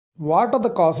What are the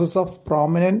causes of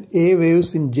prominent A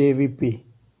waves in JVP?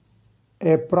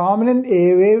 A prominent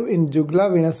A wave in jugular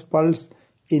venous pulse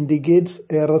indicates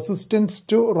a resistance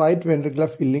to right ventricular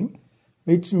filling,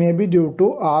 which may be due to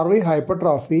RV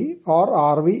hypertrophy or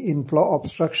RV inflow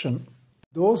obstruction.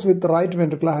 Those with right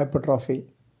ventricular hypertrophy,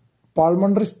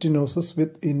 pulmonary stenosis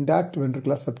with intact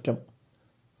ventricular septum.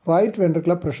 Right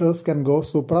ventricular pressures can go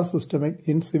suprasystemic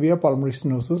in severe pulmonary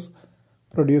stenosis,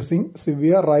 producing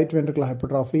severe right ventricular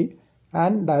hypertrophy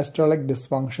and diastolic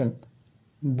dysfunction.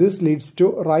 This leads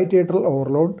to right atrial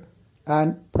overload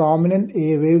and prominent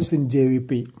A waves in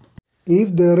JVP.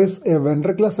 If there is a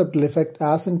ventricular septal defect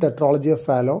as in tetralogy of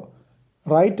Fallot,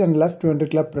 right and left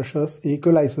ventricular pressures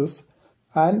equalizes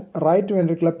and right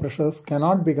ventricular pressures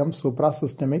cannot become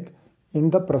suprasystemic in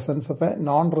the presence of a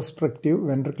non-restrictive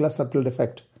ventricular septal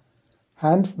defect.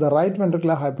 Hence, the right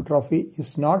ventricular hypertrophy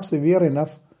is not severe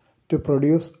enough to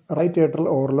produce right atrial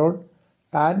overload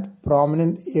and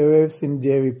prominent A waves in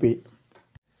JVP.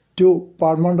 2.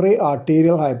 Pulmonary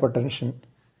arterial hypertension.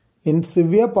 In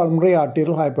severe pulmonary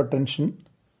arterial hypertension,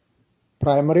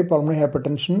 primary pulmonary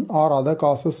hypertension or other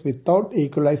causes without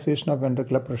equalization of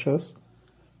ventricular pressures,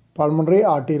 pulmonary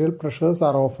arterial pressures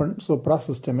are often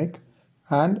suprasystemic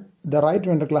and the right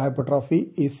ventricular hypertrophy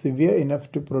is severe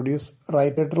enough to produce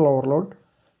right atrial overload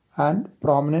and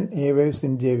prominent A waves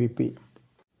in JVP.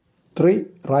 3.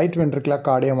 Right ventricular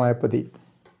cardiomyopathy.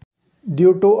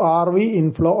 Due to RV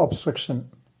inflow obstruction.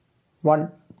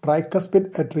 1.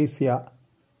 Tricuspid atresia.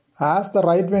 As the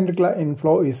right ventricular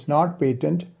inflow is not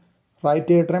patent, right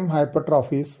atrium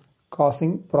hypertrophies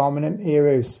causing prominent A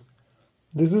waves.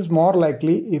 This is more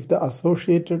likely if the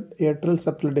associated atrial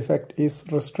septal defect is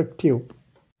restrictive.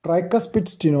 Tricuspid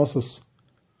stenosis.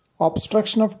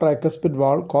 Obstruction of tricuspid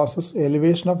valve causes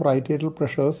elevation of right atrial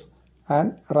pressures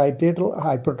and right atrial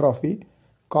hypertrophy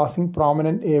causing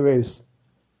prominent A waves.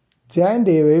 Giant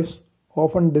A waves,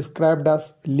 often described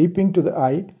as leaping to the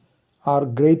eye, are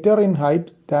greater in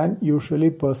height than usually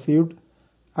perceived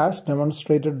as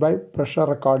demonstrated by pressure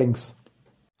recordings.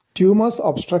 Tumors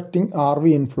obstructing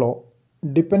RV inflow.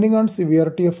 Depending on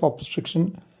severity of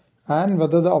obstruction and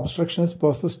whether the obstruction is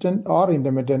persistent or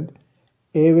intermittent,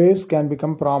 A waves can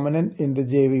become prominent in the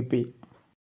JVP.